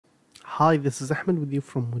Hi, this is Ahmed with you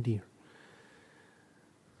from Mudir.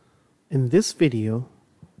 In this video,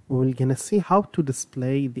 we're gonna see how to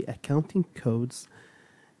display the accounting codes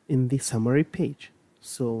in the summary page.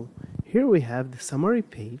 So here we have the summary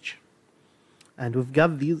page and we've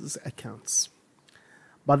got these accounts.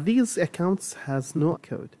 But these accounts has no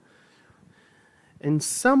code. In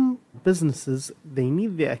some businesses, they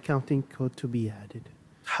need the accounting code to be added.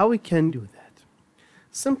 How we can do that?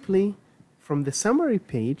 Simply from the summary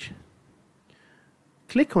page,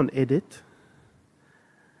 click on Edit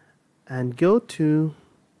and go to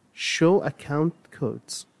Show Account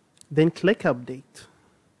Codes. Then click Update.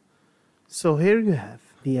 So here you have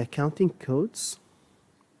the accounting codes.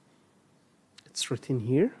 It's written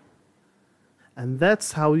here. And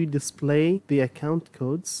that's how you display the account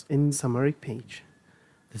codes in the summary page.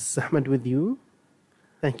 This is Ahmed with you.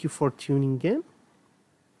 Thank you for tuning in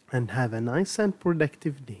and have a nice and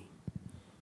productive day.